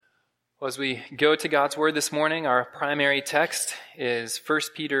Well, as we go to God's Word this morning, our primary text is 1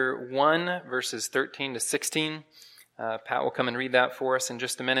 Peter 1, verses 13 to 16. Pat will come and read that for us in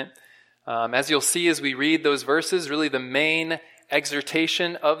just a minute. As you'll see as we read those verses, really the main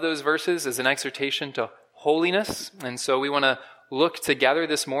exhortation of those verses is an exhortation to holiness. And so we want to look together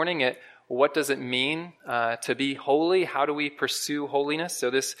this morning at what does it mean to be holy? How do we pursue holiness? So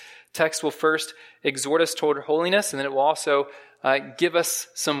this text will first exhort us toward holiness, and then it will also give us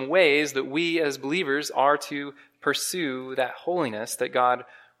some ways that we as believers are to pursue that holiness that God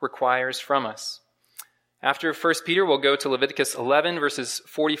requires from us. After 1 Peter, we'll go to Leviticus 11, verses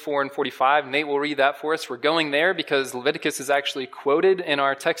 44 and 45. Nate will read that for us. We're going there because Leviticus is actually quoted in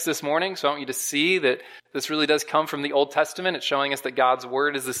our text this morning, so I want you to see that this really does come from the Old Testament. It's showing us that God's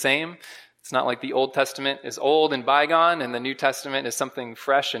Word is the same. It's not like the Old Testament is old and bygone, and the New Testament is something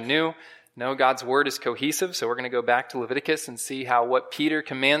fresh and new. No, God's Word is cohesive, so we're going to go back to Leviticus and see how what Peter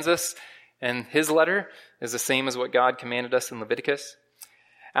commands us in his letter is the same as what God commanded us in Leviticus.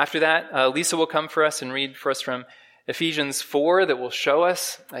 After that, Lisa will come for us and read for us from Ephesians 4 that will show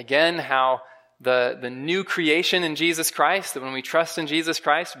us, again, how the new creation in Jesus Christ, that when we trust in Jesus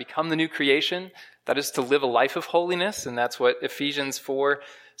Christ, we become the new creation. That is to live a life of holiness, and that's what Ephesians 4,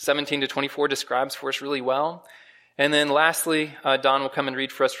 17 to 24 describes for us really well. And then lastly, Don will come and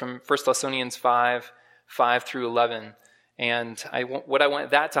read for us from 1 Thessalonians 5, 5 through 11. And what I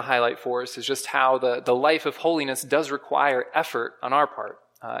want that to highlight for us is just how the life of holiness does require effort on our part.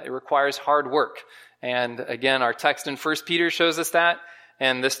 It requires hard work. And again, our text in 1 Peter shows us that,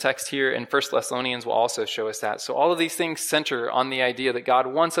 and this text here in 1 Thessalonians will also show us that. So all of these things center on the idea that God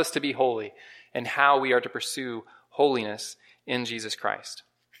wants us to be holy and how we are to pursue holiness in Jesus Christ.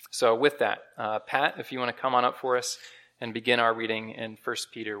 So with that, Pat, if you want to come on up for us and begin our reading in 1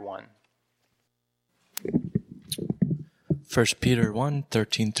 Peter 1. 1 Peter 1,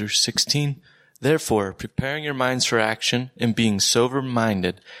 13 through 16. Therefore, preparing your minds for action and being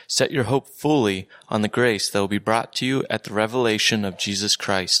sober-minded, set your hope fully on the grace that will be brought to you at the revelation of Jesus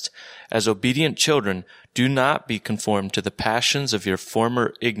Christ. As obedient children, do not be conformed to the passions of your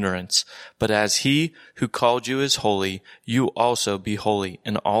former ignorance, but as he who called you is holy, you also be holy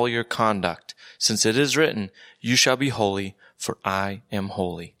in all your conduct, since it is written, you shall be holy, for I am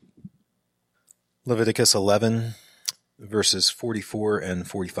holy. Leviticus 11, verses 44 and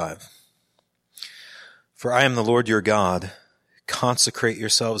 45. For I am the Lord your God. Consecrate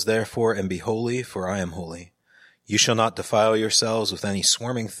yourselves therefore and be holy, for I am holy. You shall not defile yourselves with any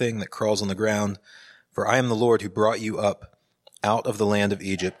swarming thing that crawls on the ground, for I am the Lord who brought you up out of the land of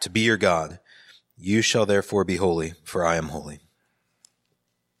Egypt to be your God. You shall therefore be holy, for I am holy.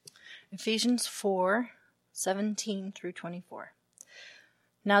 Ephesians 4, 17 through 24.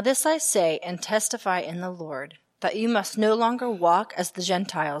 Now this I say and testify in the Lord, that you must no longer walk as the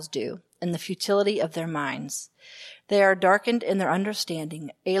Gentiles do, in the futility of their minds. They are darkened in their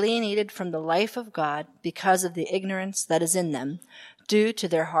understanding, alienated from the life of God because of the ignorance that is in them, due to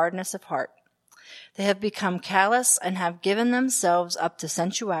their hardness of heart. They have become callous and have given themselves up to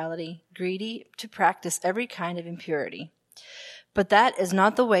sensuality, greedy to practice every kind of impurity. But that is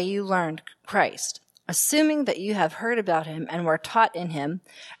not the way you learned Christ. Assuming that you have heard about him and were taught in him,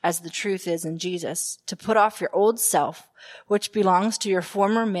 as the truth is in Jesus, to put off your old self, which belongs to your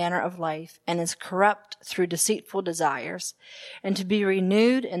former manner of life and is corrupt through deceitful desires, and to be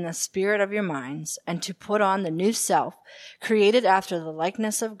renewed in the spirit of your minds, and to put on the new self, created after the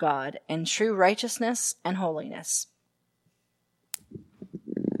likeness of God in true righteousness and holiness.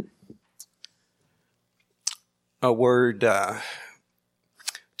 A word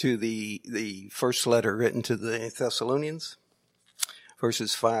to the first letter written to the Thessalonians,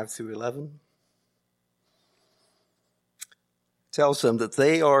 verses 5 through 11. Tells them that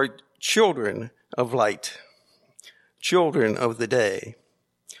they are children of light, children of the day.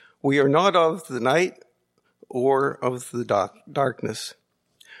 We are not of the night or of the darkness.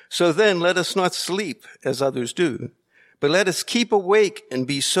 So then let us not sleep as others do, but let us keep awake and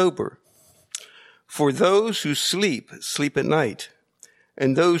be sober. For those who sleep, sleep at night,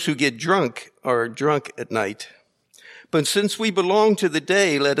 and those who get drunk are drunk at night. But since we belong to the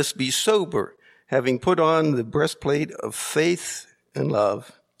day, let us be sober, having put on the breastplate of faith and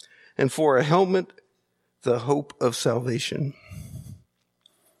love, and for a helmet, the hope of salvation.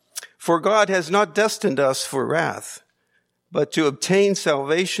 For God has not destined us for wrath, but to obtain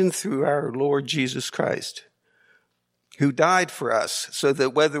salvation through our Lord Jesus Christ, who died for us, so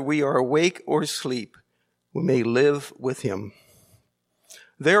that whether we are awake or asleep, we may live with him.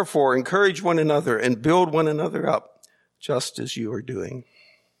 Therefore, encourage one another and build one another up, just as you are doing.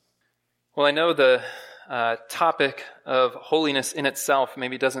 Well, I know the topic of holiness in itself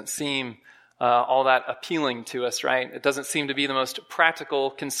maybe doesn't seem all that appealing to us, right? It doesn't seem to be the most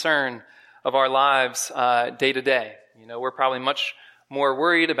practical concern of our lives day to day. We're probably much more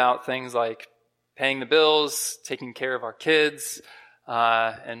worried about things like paying the bills, taking care of our kids,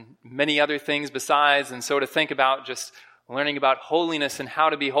 and many other things besides. And so to think about just learning about holiness and how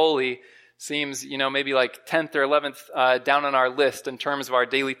to be holy seems, maybe like 10th or 11th down on our list in terms of our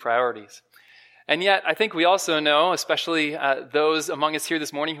daily priorities. And yet, I think we also know, especially those among us here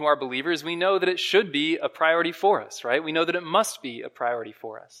this morning who are believers, we know that it should be a priority for us, right? We know that it must be a priority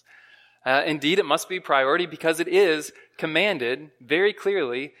for us. Indeed, it must be a priority because it is commanded very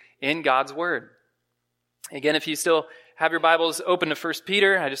clearly in God's Word. Again, if you still have your Bibles open to 1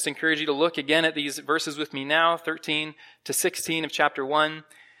 Peter, I just encourage you to look again at these verses with me now, 13 to 16 of chapter 1.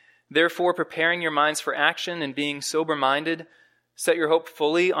 Therefore, preparing your minds for action and being sober-minded, set your hope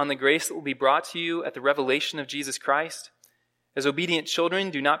fully on the grace that will be brought to you at the revelation of Jesus Christ. As obedient children,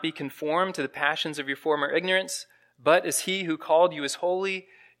 do not be conformed to the passions of your former ignorance, but as he who called you is holy,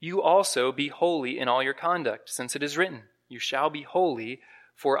 you also be holy in all your conduct, since it is written, you shall be holy,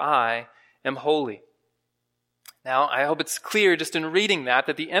 for I am holy. Now, I hope it's clear just in reading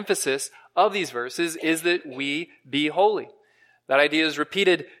that the emphasis of these verses is that we be holy. That idea is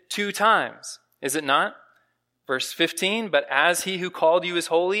repeated 2 times, is it not? Verse 15, but as he who called you is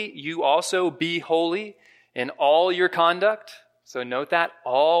holy, you also be holy in all your conduct. So note that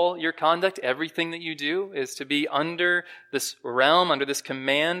all your conduct, everything that you do is to be under this realm, under this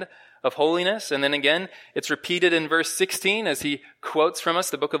command of holiness. And then again, it's repeated in verse 16 as he quotes from us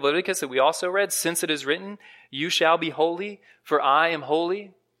the book of Leviticus that we also read, since it is written, you shall be holy, for I am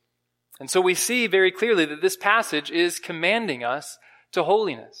holy. And so we see very clearly that this passage is commanding us to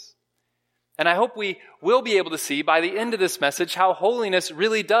holiness. And I hope we will be able to see by the end of this message how holiness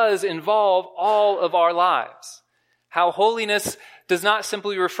really does involve all of our lives. How holiness does not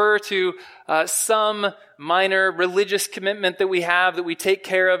simply refer to some minor religious commitment that we have that we take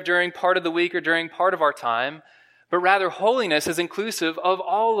care of during part of the week or during part of our time, but rather holiness is inclusive of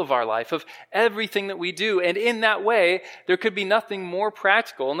all of our life, of everything that we do. And in that way, there could be nothing more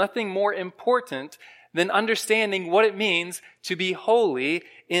practical, nothing more important than understanding what it means to be holy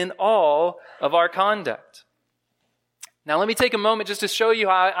in all of our conduct. Now, let me take a moment just to show you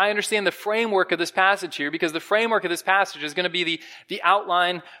how I understand the framework of this passage here, because the framework of this passage is going to be the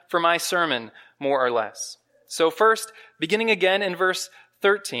outline for my sermon, more or less. So first, beginning again in verse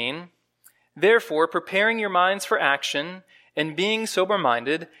 13, therefore, preparing your minds for action and being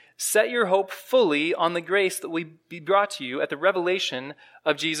sober-minded, set your hope fully on the grace that will be brought to you at the revelation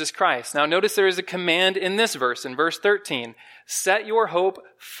of Jesus Christ. Now, notice there is a command in this verse, in verse 13. Set your hope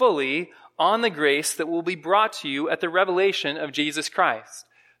fully on the grace that will be brought to you at the revelation of Jesus Christ.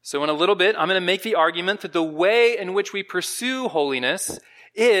 So in a little bit, I'm going to make the argument that the way in which we pursue holiness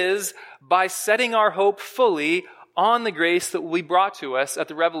is by setting our hope fully on the grace that will be brought to us at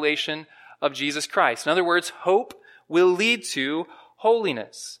the revelation of Jesus Christ. In other words, hope will lead to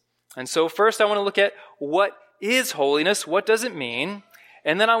holiness. And so first I want to look at what is holiness, what does it mean?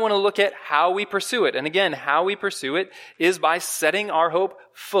 And then I want to look at how we pursue it. And again, how we pursue it is by setting our hope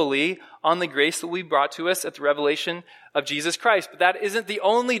fully on the grace that will be brought to us at the revelation of Jesus Christ. But that isn't the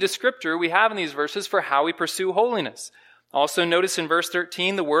only descriptor we have in these verses for how we pursue holiness. Also notice in verse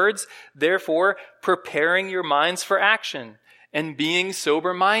 13 the words, therefore, preparing your minds for action and being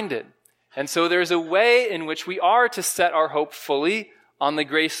sober-minded. And so there's a way in which we are to set our hope fully on the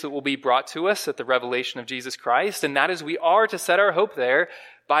grace that will be brought to us at the revelation of Jesus Christ. And that is, we are to set our hope there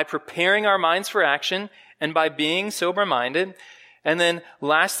by preparing our minds for action and by being sober-minded. And then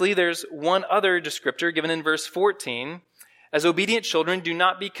lastly, there's one other descriptor given in verse 14. As obedient children, do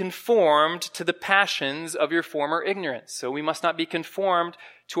not be conformed to the passions of your former ignorance. So we must not be conformed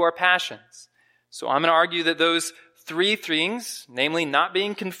to our passions. So I'm going to argue that those 3 things, namely not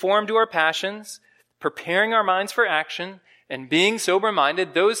being conformed to our passions, preparing our minds for action, and being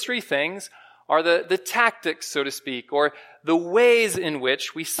sober-minded, those 3 things are the tactics, so to speak, or the ways in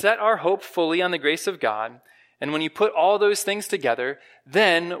which we set our hope fully on the grace of God. And when you put all those things together,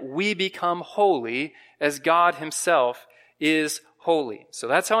 then we become holy as God himself is holy. So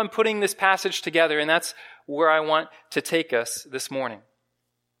that's how I'm putting this passage together, and that's where I want to take us this morning.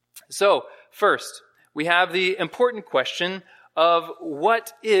 So, first, we have the important question of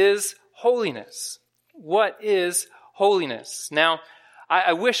what is holiness? What is holiness? Now,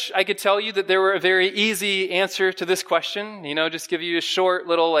 I wish I could tell you that there were a very easy answer to this question, just give you a short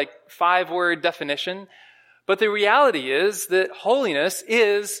little 5-word definition. But the reality is that holiness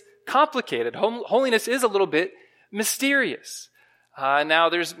is complicated. Holiness is a little bit mysterious. Now,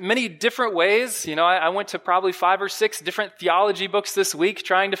 there's many different ways. I went to probably 5 or 6 different theology books this week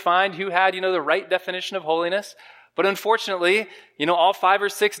trying to find who had, the right definition of holiness. But unfortunately, all 5 or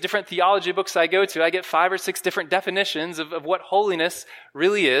 6 different theology books I go to, I get 5 or 6 different definitions of what holiness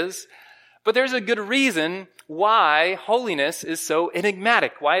really is. But there's a good reason why holiness is so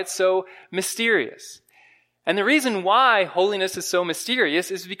enigmatic, why it's so mysterious. And the reason why holiness is so mysterious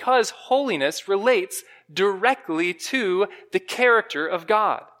is because holiness relates directly to the character of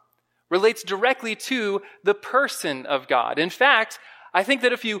God, relates directly to the person of God. In fact, I think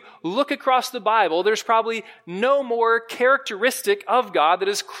that if you look across the Bible, there's probably no more characteristic of God that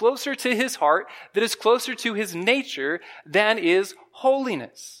is closer to his heart, that is closer to his nature than is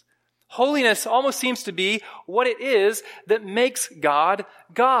holiness. Holiness almost seems to be what it is that makes God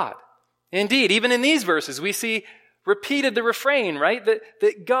God. Indeed, even in these verses, we see repeated the refrain, right?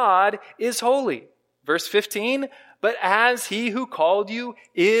 That God is holy. Verse 15, but as he who called you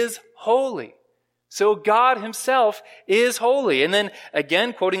is holy. So God himself is holy. And then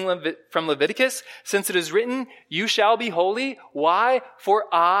again, quoting from Leviticus, since it is written, you shall be holy. Why? For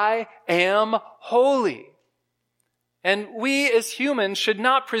I am holy. And we as humans should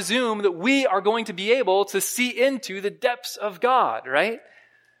not presume that we are going to be able to see into the depths of God, right?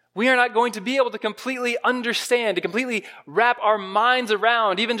 We are not going to be able to completely understand, to completely wrap our minds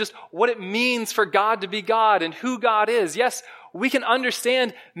around even just what it means for God to be God and who God is. Yes, we can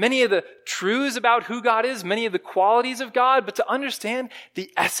understand many of the truths about who God is, many of the qualities of God, but to understand the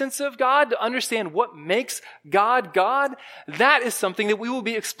essence of God, to understand what makes God God, that is something that we will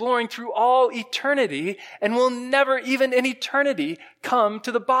be exploring through all eternity and will never even in eternity come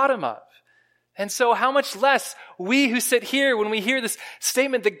to the bottom of. And so how much less we who sit here, when we hear this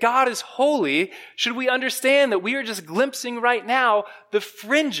statement that God is holy, should we understand that we are just glimpsing right now the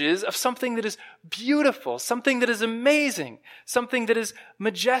fringes of something that is beautiful, something that is amazing, something that is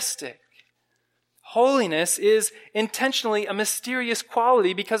majestic. Holiness is intentionally a mysterious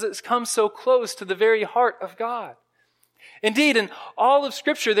quality because it comes so close to the very heart of God. Indeed, in all of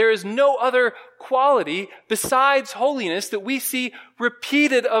Scripture, there is no other quality besides holiness that we see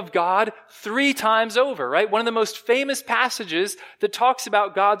repeated of God 3 times over, right? One of the most famous passages that talks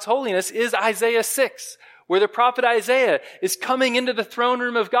about God's holiness is Isaiah 6, where the prophet Isaiah is coming into the throne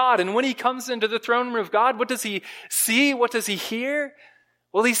room of God. And when he comes into the throne room of God, what does he see? What does he hear?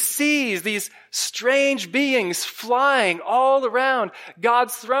 Well, he sees these strange beings flying all around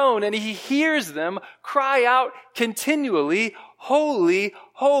God's throne, and he hears them cry out continually, holy,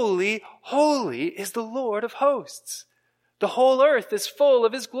 holy, holy is the Lord of hosts. The whole earth is full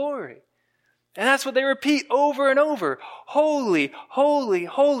of his glory. And that's what they repeat over and over. Holy, holy,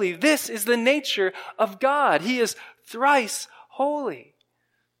 holy. This is the nature of God. He is thrice holy.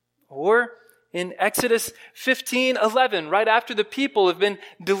 Or in Exodus 15:11, right after the people have been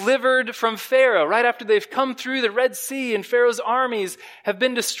delivered from Pharaoh, right after they've come through the Red Sea and Pharaoh's armies have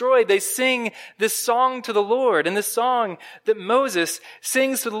been destroyed, they sing this song to the Lord. And this song that Moses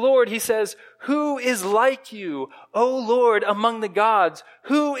sings to the Lord, he says, who is like you, O Lord, among the gods?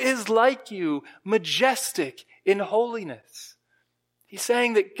 Who is like you, majestic in holiness? He's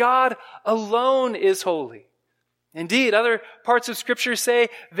saying that God alone is holy. Indeed, other parts of Scripture say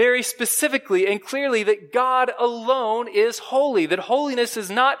very specifically and clearly that God alone is holy, that holiness is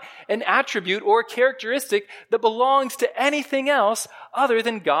not an attribute or characteristic that belongs to anything else other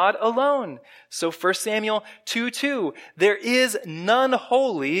than God alone. So 1 Samuel 2:2, there is none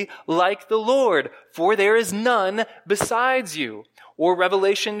holy like the Lord, for there is none besides you. Or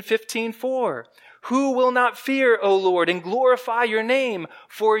Revelation 15:4, who will not fear, O Lord, and glorify your name?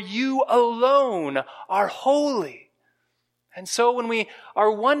 For you alone are holy. And so when we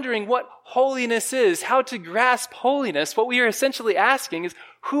are wondering what holiness is, how to grasp holiness, what we are essentially asking is,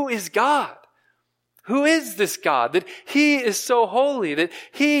 who is God? Who is this God? That he is so holy, that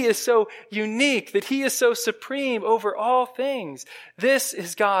he is so unique, that he is so supreme over all things. This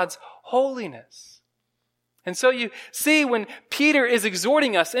is God's holiness. And so you see when Peter is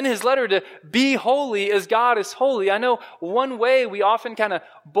exhorting us in his letter to be holy as God is holy, I know one way we often kind of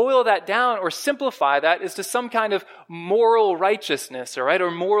boil that down or simplify that is to some kind of moral righteousness, all right, or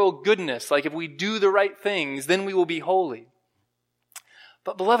moral goodness. Like if we do the right things, then we will be holy.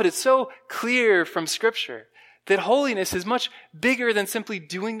 But beloved, it's so clear from Scripture that holiness is much bigger than simply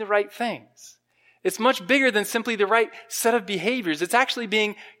doing the right things. It's much bigger than simply the right set of behaviors. It's actually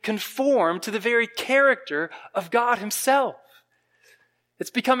being conformed to the very character of God himself.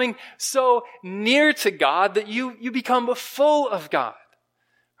 It's becoming so near to God that you become full of God.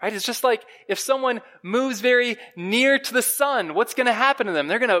 Right? It's just like if someone moves very near to the sun, what's going to happen to them?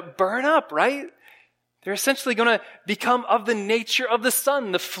 They're going to burn up, right? They're essentially going to become of the nature of the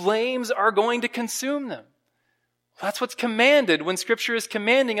sun. The flames are going to consume them. That's what's commanded when Scripture is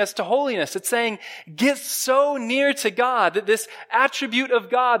commanding us to holiness. It's saying, get so near to God that this attribute of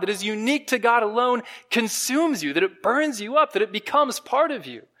God that is unique to God alone consumes you, that it burns you up, that it becomes part of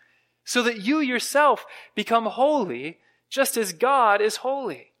you, so that you yourself become holy just as God is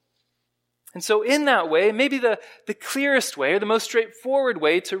holy. And so in that way, maybe the clearest way or the most straightforward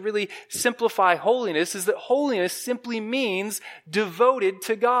way to really simplify holiness is that holiness simply means devoted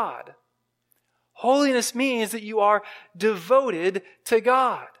to God. Holiness means that you are devoted to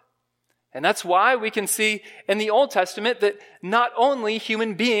God. And that's why we can see in the Old Testament that not only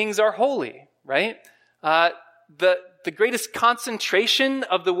human beings are holy, right? The greatest concentration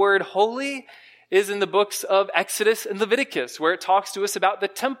of the word holy is in the books of Exodus and Leviticus, where it talks to us about the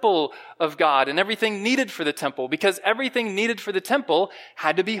temple of God and everything needed for the temple, because everything needed for the temple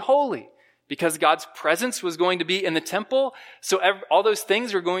had to be holy. Because God's presence was going to be in the temple, so all those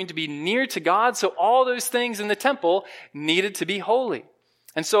things were going to be near to God, so all those things in the temple needed to be holy.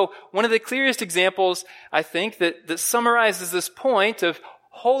 And so one of the clearest examples, I think, that summarizes this point of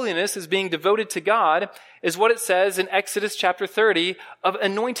holiness as being devoted to God is what it says in Exodus chapter 30 of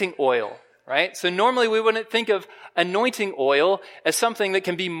anointing oil, right? So normally we wouldn't think of anointing oil as something that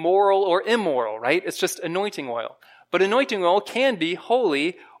can be moral or immoral, right? It's just anointing oil. But anointing oil can be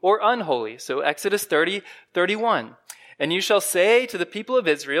holy or unholy. So Exodus 30:31. And you shall say to the people of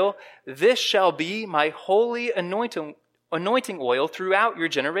Israel, this shall be my holy anointing oil throughout your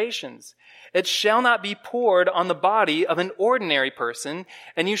generations. It shall not be poured on the body of an ordinary person,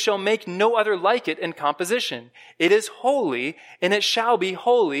 and you shall make no other like it in composition. It is holy, and it shall be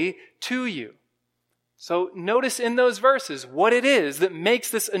holy to you. So notice in those verses what it is that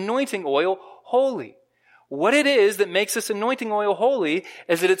makes this anointing oil holy. What it is that makes this anointing oil holy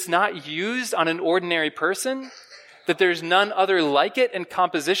is that it's not used on an ordinary person, that there's none other like it in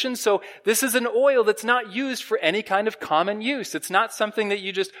composition. So this is an oil that's not used for any kind of common use. It's not something that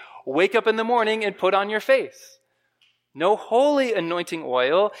you just wake up in the morning and put on your face. No, holy anointing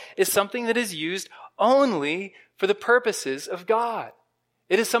oil is something that is used only for the purposes of God.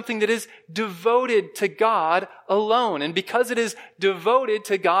 It is something that is devoted to God alone. And because it is devoted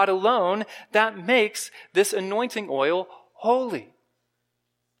to God alone, that makes this anointing oil holy.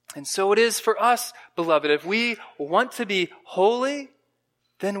 And so it is for us, beloved. If we want to be holy,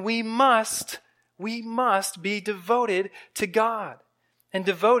 then we must be devoted to God and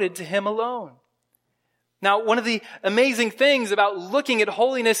devoted to Him alone. Now, one of the amazing things about looking at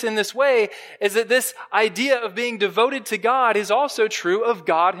holiness in this way is that this idea of being devoted to God is also true of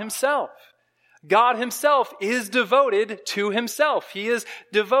God Himself. God Himself is devoted to Himself. He is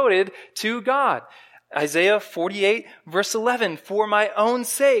devoted to God. Isaiah 48 verse 11, for my own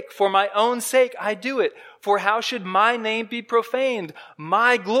sake I do it. For how should my name be profaned?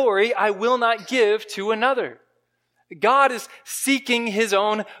 My glory I will not give to another. God is seeking His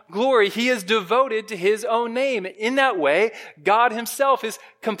own glory. He is devoted to His own name. In that way, God Himself is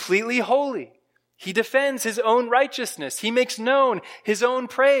completely holy. He defends His own righteousness. He makes known His own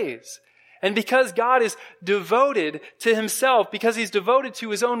praise. And because God is devoted to Himself, because He's devoted to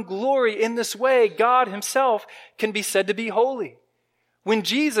His own glory in this way, God Himself can be said to be holy. When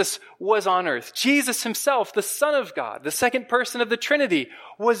Jesus was on earth, Jesus Himself, the Son of God, the second person of the Trinity,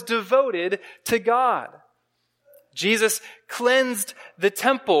 was devoted to God. Jesus cleansed the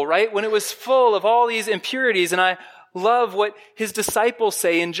temple, right, when it was full of all these impurities. And I love what His disciples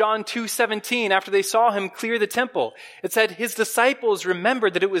say in John 2:17 after they saw Him clear the temple. It said, His disciples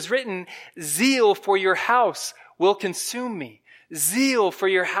remembered that it was written, zeal for your house will consume me. Zeal for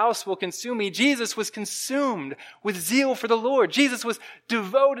your house will consume me. Jesus was consumed with zeal for the Lord. Jesus was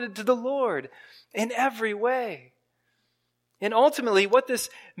devoted to the Lord in every way. And ultimately, what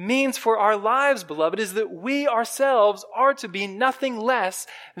this means for our lives, beloved, is that we ourselves are to be nothing less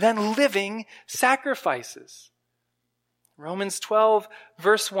than living sacrifices. Romans 12,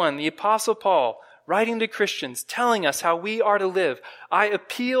 verse 1, the Apostle Paul, writing to Christians, telling us how we are to live. I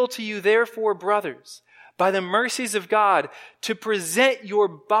appeal to you, therefore, brothers, by the mercies of God, to present your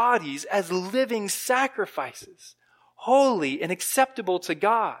bodies as living sacrifices, holy and acceptable to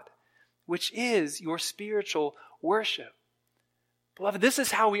God, which is your spiritual worship. Beloved, this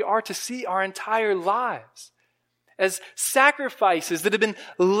is how we are to see our entire lives, as sacrifices that have been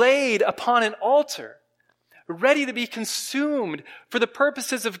laid upon an altar, ready to be consumed for the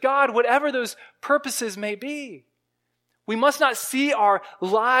purposes of God, whatever those purposes may be. We must not see our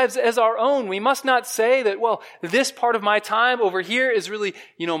lives as our own. We must not say that, well, this part of my time over here is really,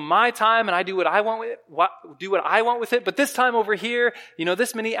 my time and I do what I want with it. But this time over here,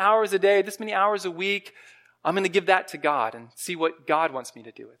 this many hours a day, this many hours a week, I'm going to give that to God and see what God wants me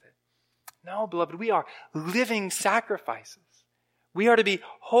to do with it. No, beloved, we are living sacrifices. We are to be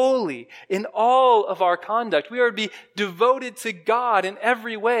holy in all of our conduct. We are to be devoted to God in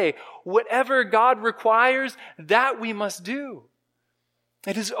every way. Whatever God requires, that we must do.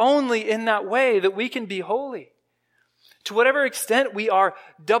 It is only in that way that we can be holy. To whatever extent we are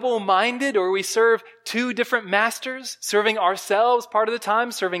double-minded or we serve two different masters, serving ourselves part of the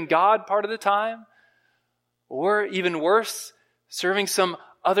time, serving God part of the time, or even worse, serving some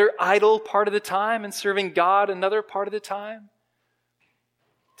other idol part of the time and serving God another part of the time.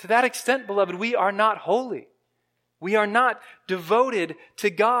 To that extent, beloved, we are not holy. We are not devoted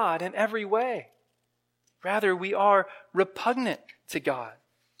to God in every way. Rather, we are repugnant to God.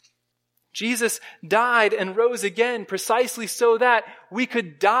 Jesus died and rose again precisely so that we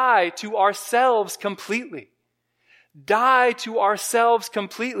could die to ourselves completely. Die to ourselves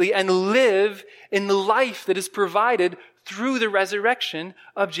completely and live in the life that is provided through the resurrection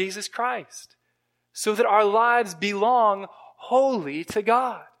of Jesus Christ, so that our lives belong wholly to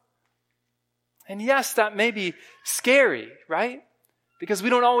God. And yes, that may be scary, right? Because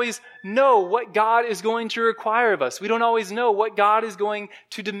we don't always know what God is going to require of us. We don't always know what God is going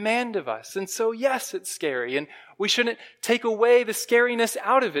to demand of us. And so, yes, it's scary. And we shouldn't take away the scariness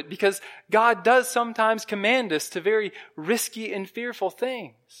out of it, because God does sometimes command us to very risky and fearful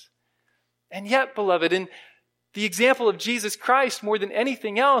things. And yet, beloved, in the example of Jesus Christ, more than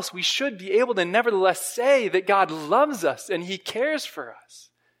anything else, we should be able to nevertheless say that God loves us and He cares for us.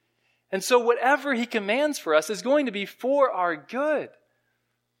 And so whatever He commands for us is going to be for our good.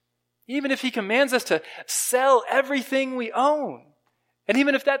 Even if He commands us to sell everything we own, and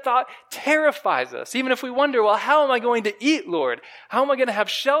even if that thought terrifies us, even if we wonder, well, how am I going to eat, Lord? How am I going to have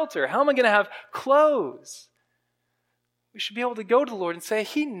shelter? How am I going to have clothes? We should be able to go to the Lord and say,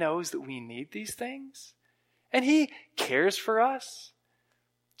 He knows that we need these things, and He cares for us.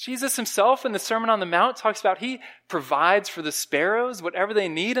 Jesus Himself in the Sermon on the Mount talks about He provides for the sparrows whatever they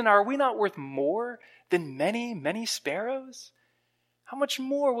need. And are we not worth more than many, many sparrows? How much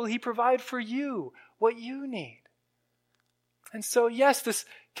more will He provide for you what you need? And so, yes, this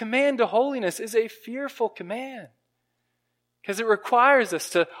command to holiness is a fearful command, because it requires us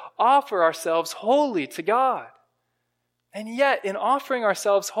to offer ourselves wholly to God. And yet, in offering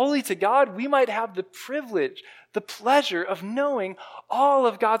ourselves wholly to God, we might have the privilege, the pleasure of knowing all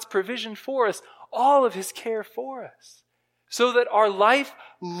of God's provision for us, all of His care for us, so that our life,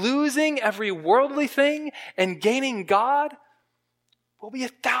 losing every worldly thing and gaining God, will be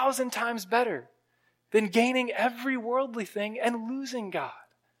 1,000 times better than gaining every worldly thing and losing God.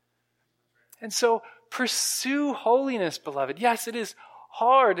 And so, pursue holiness, beloved. Yes, it is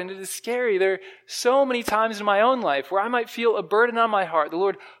hard and it is scary. There are so many times in my own life where I might feel a burden on my heart, the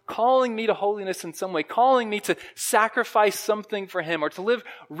Lord calling me to holiness in some way, calling me to sacrifice something for Him or to live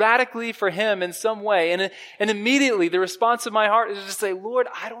radically for Him in some way. And immediately the response of my heart is to say, Lord,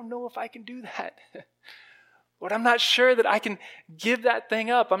 I don't know if I can do that. Lord, I'm not sure that I can give that thing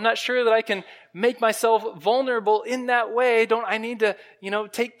up. I'm not sure that I can make myself vulnerable in that way. Don't I need to,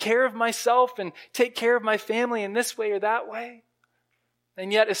 take care of myself and take care of my family in this way or that way?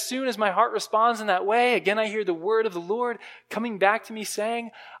 And yet, as soon as my heart responds in that way, again, I hear the word of the Lord coming back to me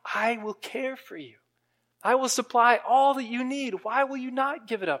saying, I will care for you. I will supply all that you need. Why will you not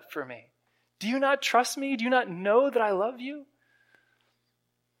give it up for me? Do you not trust me? Do you not know that I love you?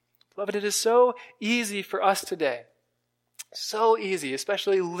 Beloved, it is so easy for us today. So easy,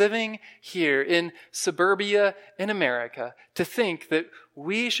 especially living here in suburbia in America, to think that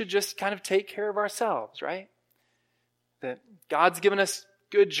we should just kind of take care of ourselves, right? That God's given us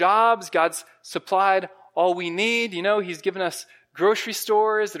good jobs. God's supplied all we need. He's given us grocery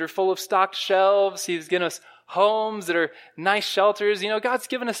stores that are full of stocked shelves. He's given us homes that are nice shelters. God's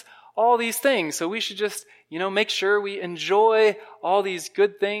given us all these things. So we should just, make sure we enjoy all these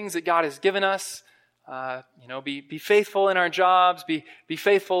good things that God has given us. Be faithful in our jobs, be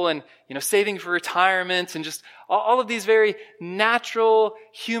faithful in, saving for retirement, and just all of these very natural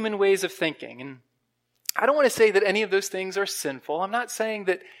human ways of thinking. And I don't want to say that any of those things are sinful. I'm not saying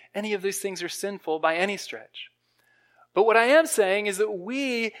that any of those things are sinful by any stretch. But what I am saying is that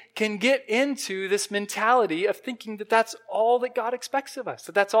we can get into this mentality of thinking that that's all that God expects of us,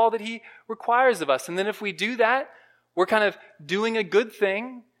 that that's all that He requires of us. And then if we do that, we're kind of doing a good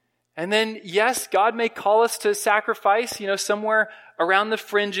thing. And then, yes, God may call us to sacrifice, somewhere around the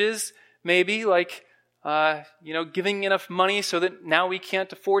fringes, maybe like giving enough money so that now we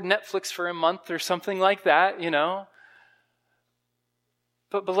can't afford Netflix for a month or something like that,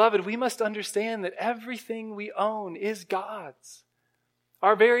 But beloved, we must understand that everything we own is God's.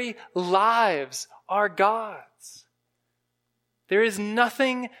 Our very lives are God's. There is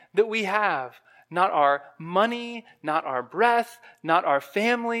nothing that we have, not our money, not our breath, not our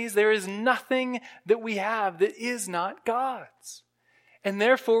families. There is nothing that we have that is not God's. And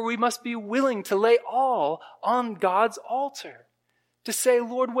therefore we must be willing to lay all on God's altar. To say,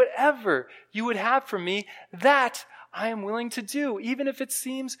 Lord, whatever you would have for me, that I am willing to do, even if it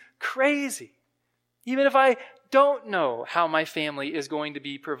seems crazy. Even if I don't know how my family is going to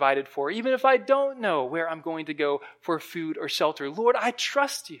be provided for, even if I don't know where I'm going to go for food or shelter. Lord, I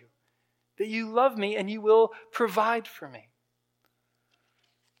trust you that you love me and you will provide for me.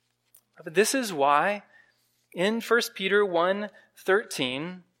 But this is why in 1 Peter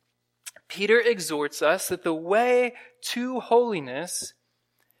 1:13, Peter exhorts us that the way to holiness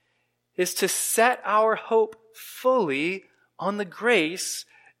is to set our hope fully on the grace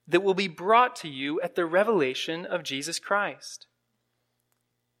that will be brought to you at the revelation of Jesus Christ.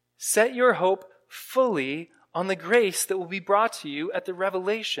 Set your hope fully on the grace that will be brought to you at the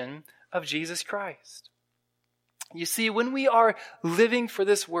revelation of Jesus Christ. You see, when we are living for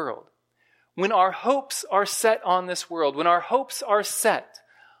this world, when our hopes are set on this world, when our hopes are set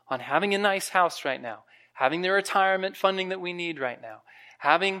on having a nice house right now, having the retirement funding that we need right now,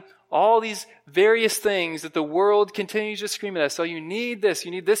 having all these various things that the world continues to scream at us. So you need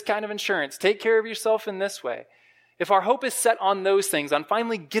this kind of insurance. Take care of yourself in this way. If our hope is set on those things, on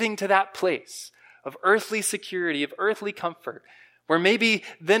finally getting to that place of earthly security, of earthly comfort, where maybe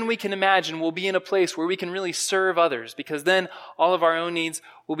then we can imagine we'll be in a place where we can really serve others, because then all of our own needs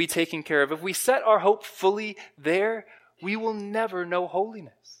will be taken care of. If we set our hope fully there, we will never know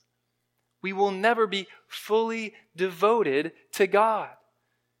holiness. We will never be fully devoted to God.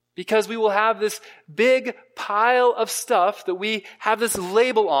 Because we will have this big pile of stuff that we have this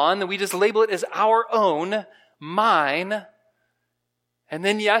label on, that we just label it as our own, mine. And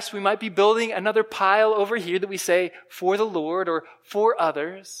then, yes, we might be building another pile over here that we say for the Lord or for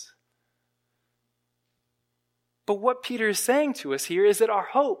others. But what Peter is saying to us here is that our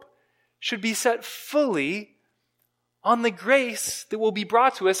hope should be set fully on the grace that will be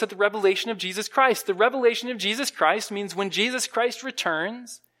brought to us at the revelation of Jesus Christ. The revelation of Jesus Christ means when Jesus Christ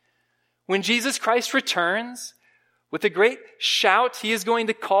returns, with a great shout, he is going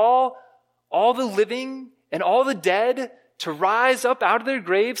to call all the living and all the dead to rise up out of their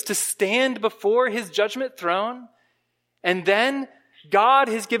graves, to stand before his judgment throne. And then God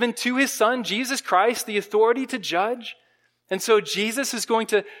has given to his Son, Jesus Christ, the authority to judge. And so Jesus is going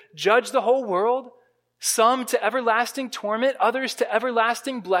to judge the whole world, some to everlasting torment, others to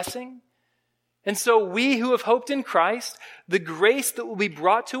everlasting blessing. And so we who have hoped in Christ, the grace that will be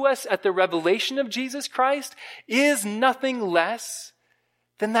brought to us at the revelation of Jesus Christ is nothing less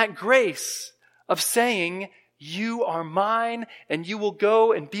than that grace of saying, you are mine and you will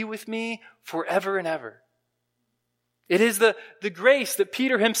go and be with me forever and ever. It is the grace that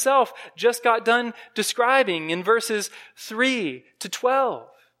Peter himself just got done describing in verses 3 to 12.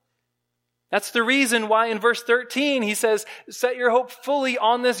 That's the reason why in verse 13 he says, set your hope fully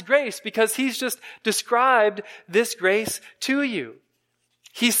on this grace, because he's just described this grace to you.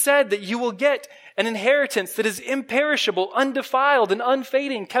 He said that you will get an inheritance that is imperishable, undefiled, and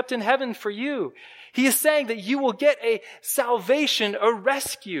unfading, kept in heaven for you. He is saying that you will get a salvation, a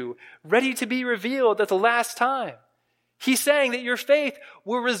rescue, ready to be revealed at the last time. He's saying that your faith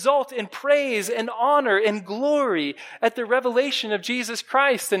will result in praise and honor and glory at the revelation of Jesus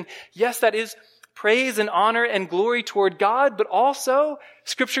Christ. And yes, that is praise and honor and glory toward God, but also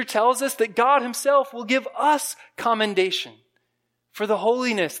Scripture tells us that God himself will give us commendation for the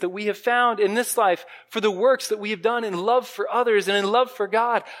holiness that we have found in this life, for the works that we have done in love for others and in love for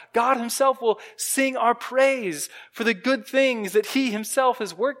God. God himself will sing our praise for the good things that he himself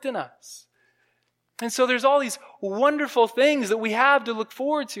has worked in us. And so there's all these wonderful things that we have to look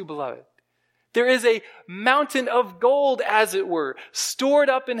forward to, beloved. There is a mountain of gold, as it were, stored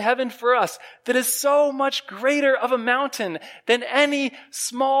up in heaven for us that is so much greater of a mountain than any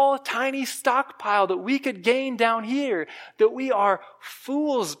small, tiny stockpile that we could gain down here, that we are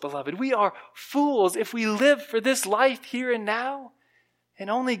fools, beloved. We are fools if we live for this life here and now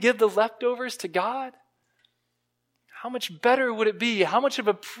and only give the leftovers to God. How much better would it be? How much of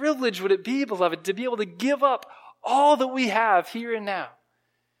a privilege would it be, beloved, to be able to give up all that we have here and now,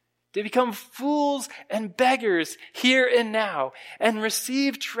 to become fools and beggars here and now, and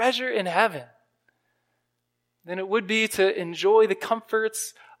receive treasure in heaven, than it would be to enjoy the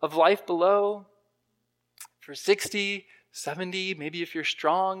comforts of life below, for 60, 70, maybe if you're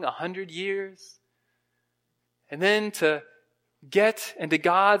strong, 100 years. And then to get into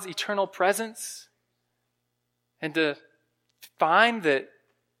God's eternal presence and to find that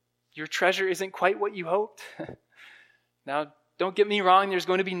your treasure isn't quite what you hoped. Now, don't get me wrong, there's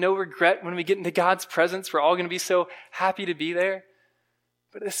going to be no regret when we get into God's presence. We're all going to be so happy to be there.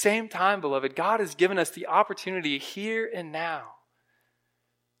 But at the same time, beloved, God has given us the opportunity here and now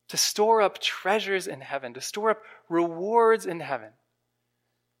to store up treasures in heaven, to store up rewards in heaven.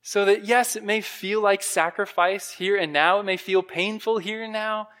 So that, yes, it may feel like sacrifice here and now. It may feel painful here and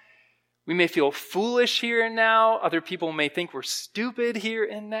now. We may feel foolish here and now. Other people may think we're stupid here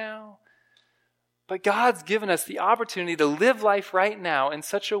and now. But God's given us the opportunity to live life right now in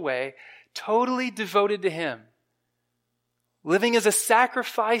such a way totally devoted to Him, living as a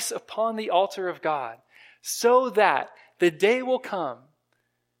sacrifice upon the altar of God, so that the day will come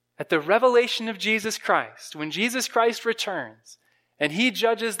at the revelation of Jesus Christ, when Jesus Christ returns and He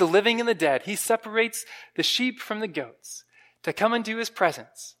judges the living and the dead. He separates the sheep from the goats to come into His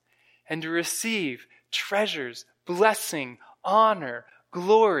presence and to receive treasures, blessing, honor,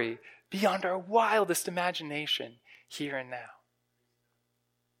 glory beyond our wildest imagination here and now.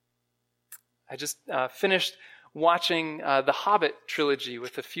 I just finished watching the Hobbit trilogy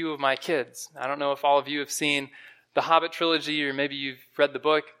with a few of my kids. I don't know if all of you have seen the Hobbit trilogy, or maybe you've read the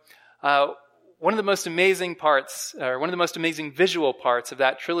book. One of the most amazing parts, or one of the most amazing visual parts of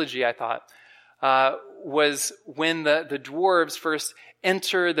that trilogy, I thought, was when the dwarves first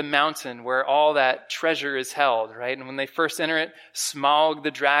enter the mountain where all that treasure is held, right? And when they first enter it, Smaug the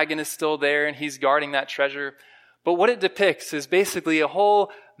dragon is still there and he's guarding that treasure. But what it depicts is basically a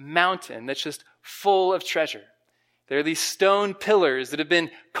whole mountain that's just full of treasure. There are these stone pillars that have been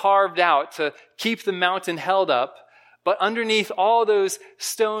carved out to keep the mountain held up. But underneath all those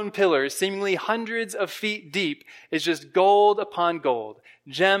stone pillars, seemingly hundreds of feet deep, is just gold upon gold,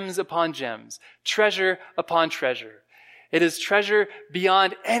 gems upon gems, treasure upon treasure. It is treasure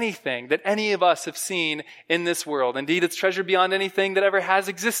beyond anything that any of us have seen in this world. Indeed, it's treasure beyond anything that ever has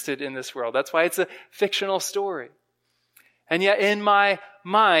existed in this world. That's why it's a fictional story. And yet in my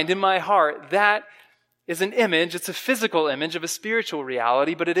mind, in my heart, that is an image. It's a physical image of a spiritual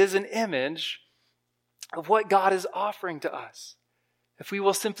reality, but it is an image of what God is offering to us. If we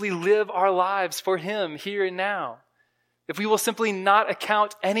will simply live our lives for Him here and now. If we will simply not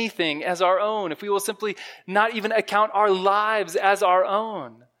account anything as our own. If we will simply not even account our lives as our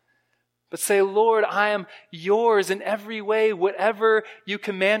own. But say, Lord, I am yours in every way. Whatever you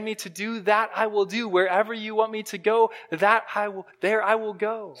command me to do, that I will do. Wherever you want me to go, there I will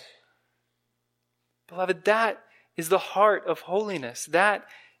go. Beloved, that is the heart of holiness. That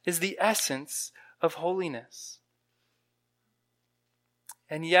is the essence of holiness.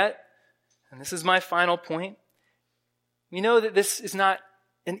 And yet, and this is my final point, we know that this is not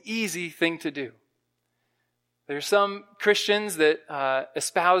an easy thing to do. There are some Christians that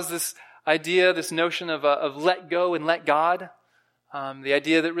espouse this idea, this notion of let go and let God. The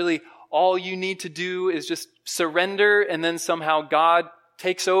idea that really all you need to do is just surrender, and then somehow God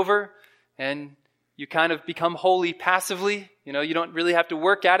takes over and you kind of become holy passively. You know, you don't really have to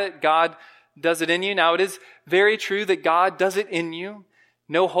work at it. God does it in you. Now, it is very true that God does it in you.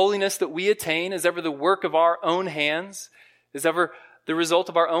 No holiness that we attain is ever the work of our own hands, is ever the result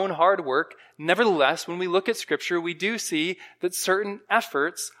of our own hard work. Nevertheless, when we look at Scripture, we do see that certain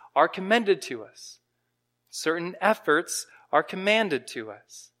efforts are commended to us. Certain efforts are commanded to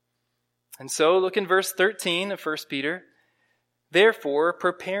us. And so, look in verse 13 of 1 Peter. Therefore,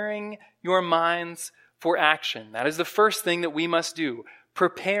 preparing your minds for action. That is the first thing that we must do.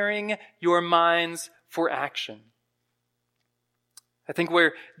 Preparing your minds for action. I think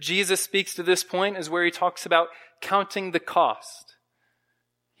where Jesus speaks to this point is where he talks about counting the cost.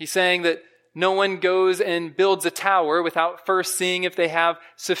 He's saying that no one goes and builds a tower without first seeing if they have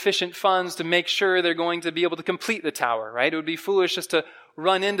sufficient funds to make sure they're going to be able to complete the tower, right? It would be foolish just to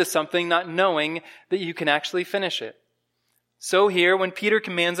run into something not knowing that you can actually finish it. So here, when Peter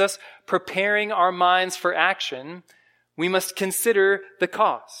commands us preparing our minds for action, we must consider the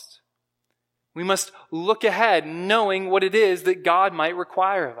cost. We must look ahead knowing what it is that God might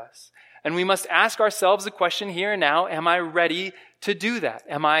require of us. And we must ask ourselves the question here and now, am I ready to do that?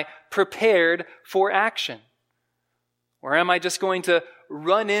 Am I prepared for action? Or am I just going to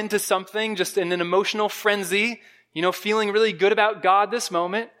run into something just in an emotional frenzy, feeling really good about God this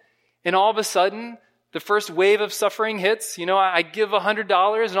moment, and all of a sudden, the first wave of suffering hits, I give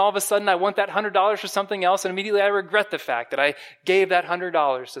 $100 and all of a sudden I want that $100 for something else, and immediately I regret the fact that I gave that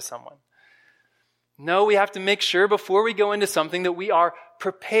 $100 to someone. No, we have to make sure before we go into something that we are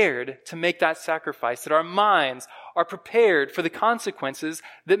prepared to make that sacrifice, that our minds are prepared for the consequences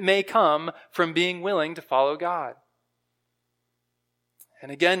that may come from being willing to follow God.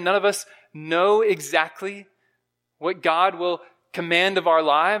 And again, none of us know exactly what God will command of our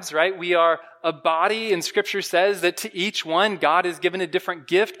lives, right? We are a body, and Scripture says that to each one, God has given a different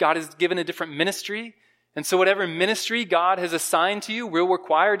gift. God has given a different ministry. And so whatever ministry God has assigned to you will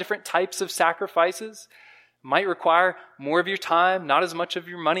require different types of sacrifices. It might require more of your time, not as much of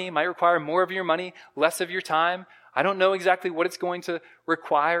your money. It might require more of your money, less of your time. I don't know exactly what it's going to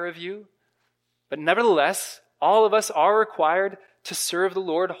require of you. But nevertheless, all of us are required to serve the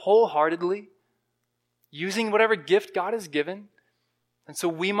Lord wholeheartedly, using whatever gift God has given. And so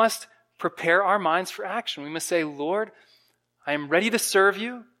we must prepare our minds for action. We must say, Lord, I am ready to serve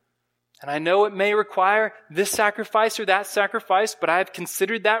you. And I know it may require this sacrifice or that sacrifice, but I have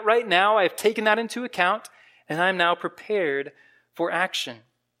considered that right now. I have taken that into account, and I am now prepared for action.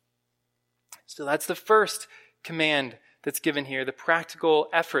 So that's the first command that's given here, the practical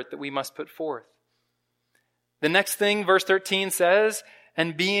effort that we must put forth. The next thing, verse 13 says,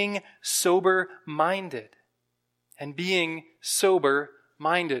 and being sober-minded. And being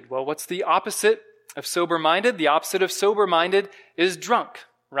sober-minded. Well, what's the opposite of sober-minded? The opposite of sober-minded is drunk,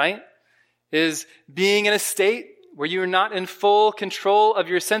 right? Is being in a state where you're not in full control of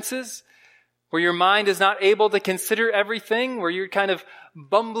your senses, where your mind is not able to consider everything, where you're kind of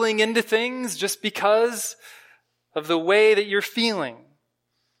bumbling into things just because of the way that you're feeling.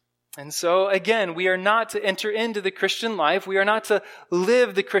 And so, again, we are not to enter into the Christian life. We are not to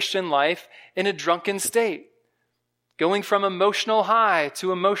live the Christian life in a drunken state, going from emotional high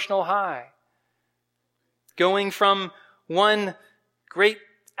to emotional high, going from one great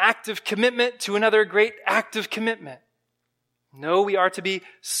act of commitment to another great act of commitment. No, we are to be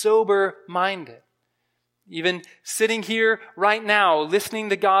sober-minded. Even sitting here right now, listening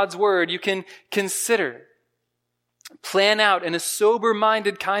to God's word, you can consider, plan out in a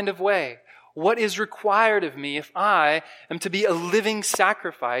sober-minded kind of way what is required of me if I am to be a living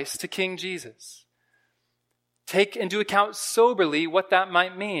sacrifice to King Jesus. Take into account soberly what that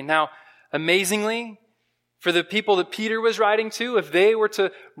might mean. Now, amazingly, for the people that Peter was writing to, if they were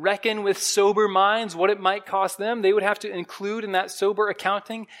to reckon with sober minds what it might cost them, they would have to include in that sober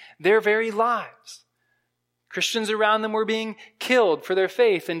accounting their very lives. Christians around them were being killed for their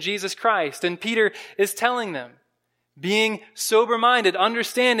faith in Jesus Christ. And Peter is telling them, being sober-minded,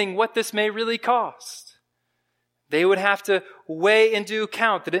 understanding what this may really cost. They would have to weigh into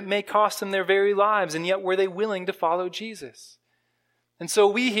account that it may cost them their very lives, and yet were they willing to follow Jesus? And so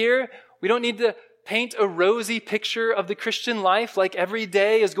we don't need to paint a rosy picture of the Christian life like every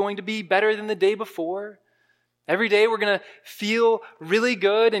day is going to be better than the day before. Every day we're going to feel really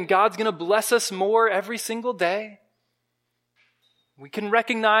good and God's going to bless us more every single day. We can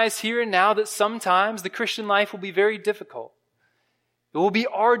recognize here and now that sometimes the Christian life will be very difficult. It will be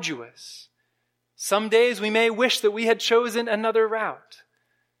arduous. Some days we may wish that we had chosen another route.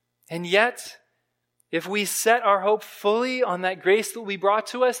 And yet, if we set our hope fully on that grace that will be brought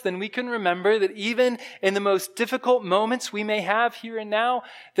to us, then we can remember that even in the most difficult moments we may have here and now,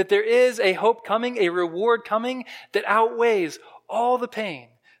 that there is a hope coming, a reward coming that outweighs all the pain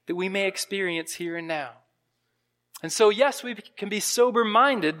that we may experience here and now. And so, yes, we can be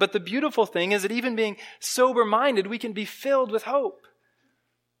sober-minded, but the beautiful thing is that even being sober-minded, we can be filled with hope.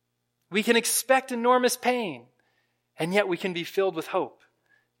 We can expect enormous pain, and yet we can be filled with hope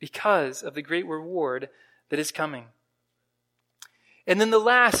because of the great reward that is coming. And then the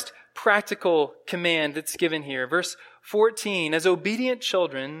last practical command that's given here, verse 14, as obedient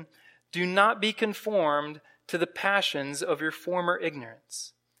children, do not be conformed to the passions of your former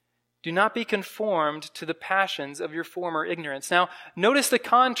ignorance. Do not be conformed to the passions of your former ignorance. Now, notice the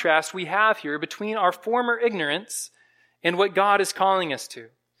contrast we have here between our former ignorance and what God is calling us to.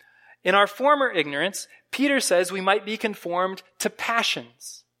 In our former ignorance, Peter says we might be conformed to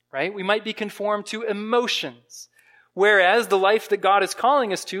passions, right? We might be conformed to emotions. Whereas the life that God is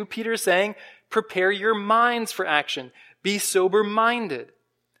calling us to, Peter is saying, prepare your minds for action. Be sober-minded.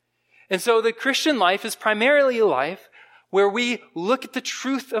 And so the Christian life is primarily a life where we look at the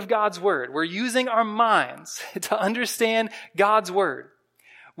truth of God's word. We're using our minds to understand God's word.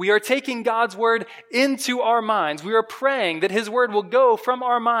 We are taking God's word into our minds. We are praying that his word will go from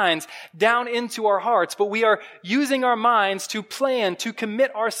our minds down into our hearts, but we are using our minds to plan, to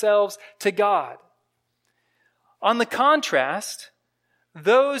commit ourselves to God. On the contrast,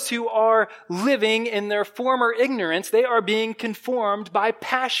 those who are living in their former ignorance, they are being conformed by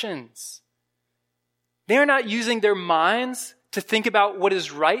passions. They are not using their minds to think about what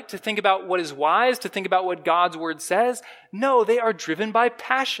is right, to think about what is wise, to think about what God's word says. No, they are driven by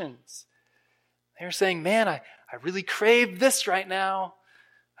passions. They're saying, man, I really crave this right now.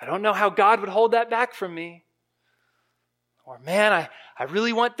 I don't know how God would hold that back from me. Or, man, I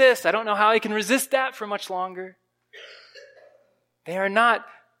really want this. I don't know how I can resist that for much longer. They are not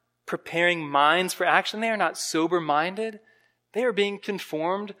preparing minds for action. They are not sober-minded. They are being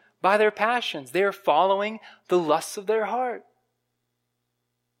conformed by their passions. They are following the lusts of their heart.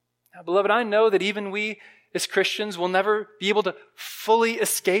 Now, beloved, I know that even we as Christians will never be able to fully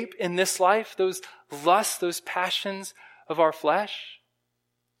escape in this life those lusts, those passions of our flesh.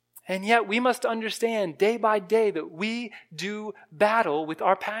 And yet we must understand day by day that we do battle with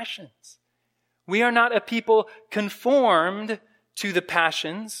our passions. We are not a people conformed to the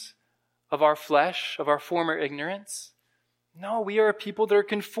passions of our flesh, of our former ignorance. No, we are a people that are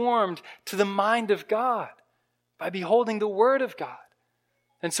conformed to the mind of God by beholding the Word of God.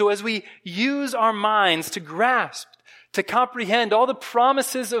 And so as we use our minds to grasp, to comprehend all the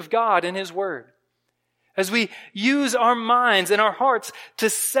promises of God in His Word, as we use our minds and our hearts to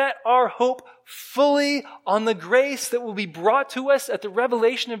set our hope fully on the grace that will be brought to us at the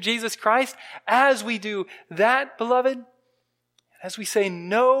revelation of Jesus Christ, as we do that, beloved, as we say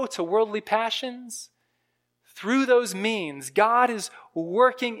no to worldly passions, through those means, God is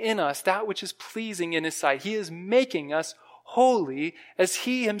working in us that which is pleasing in His sight. He is making us holy as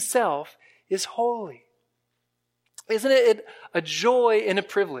He Himself is holy. Isn't it a joy and a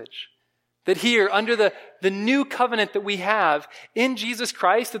privilege that here, under the new covenant that we have in Jesus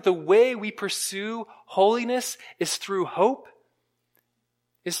Christ, that the way we pursue holiness is through hope,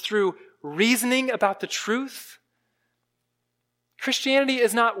 is through reasoning about the truth? Christianity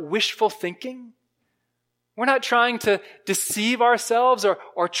is not wishful thinking. We're not trying to deceive ourselves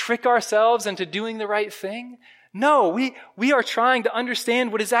or trick ourselves into doing the right thing. No, we are trying to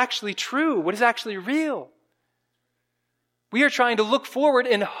understand what is actually true, what is actually real. We are trying to look forward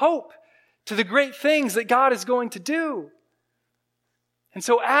in hope to the great things that God is going to do. And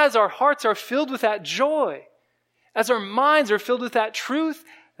so as our hearts are filled with that joy, as our minds are filled with that truth,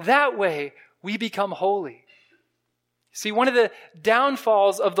 that way we become holy. See, one of the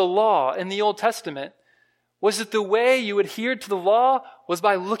downfalls of the law in the Old Testament was that the way you adhered to the law was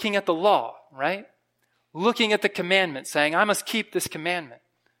by looking at the law, right? Looking at the commandment, saying, I must keep this commandment.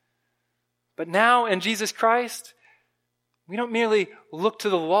 But now in Jesus Christ, we don't merely look to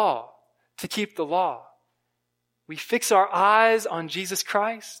the law to keep the law. We fix our eyes on Jesus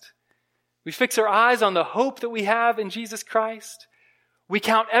Christ. We fix our eyes on the hope that we have in Jesus Christ. We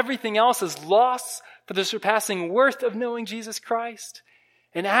count everything else as loss for the surpassing worth of knowing Jesus Christ.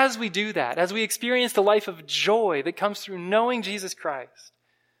 And as we do that, as we experience the life of joy that comes through knowing Jesus Christ,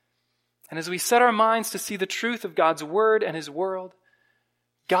 and as we set our minds to see the truth of God's word and His world,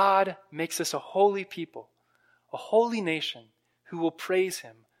 God makes us a holy people, a holy nation who will praise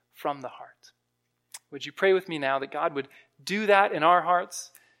Him from the heart. Would you pray with me now that God would do that in our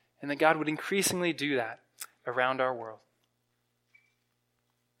hearts and that God would increasingly do that around our world?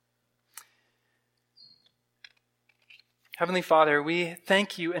 Heavenly Father, we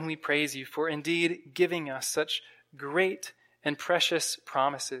thank You and we praise You for indeed giving us such great and precious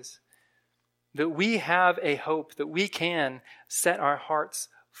promises, that we have a hope that we can set our hearts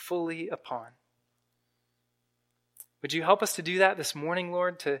fully upon. Would You help us to do that this morning,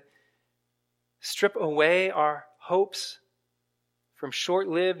 Lord, to strip away our hopes from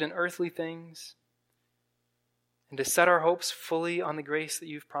short-lived and earthly things, and to set our hopes fully on the grace that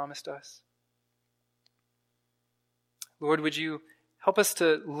You've promised us? Lord, would You help us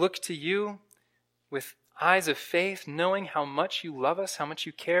to look to You with eyes of faith, knowing how much You love us, how much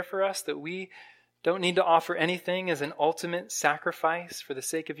You care for us, that we don't need to offer anything as an ultimate sacrifice for the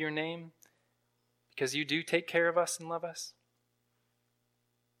sake of Your name, because You do take care of us and love us.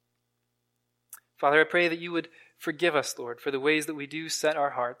 Father, I pray that You would forgive us, Lord, for the ways that we do set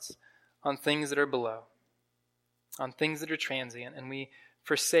our hearts on things that are below, on things that are transient, and we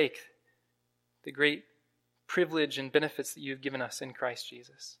forsake the great privilege and benefits that You've given us in Christ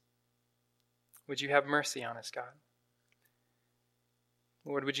Jesus. Would You have mercy on us, God?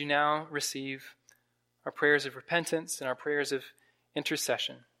 Lord, would You now receive our prayers of repentance and our prayers of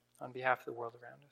intercession on behalf of the world around us?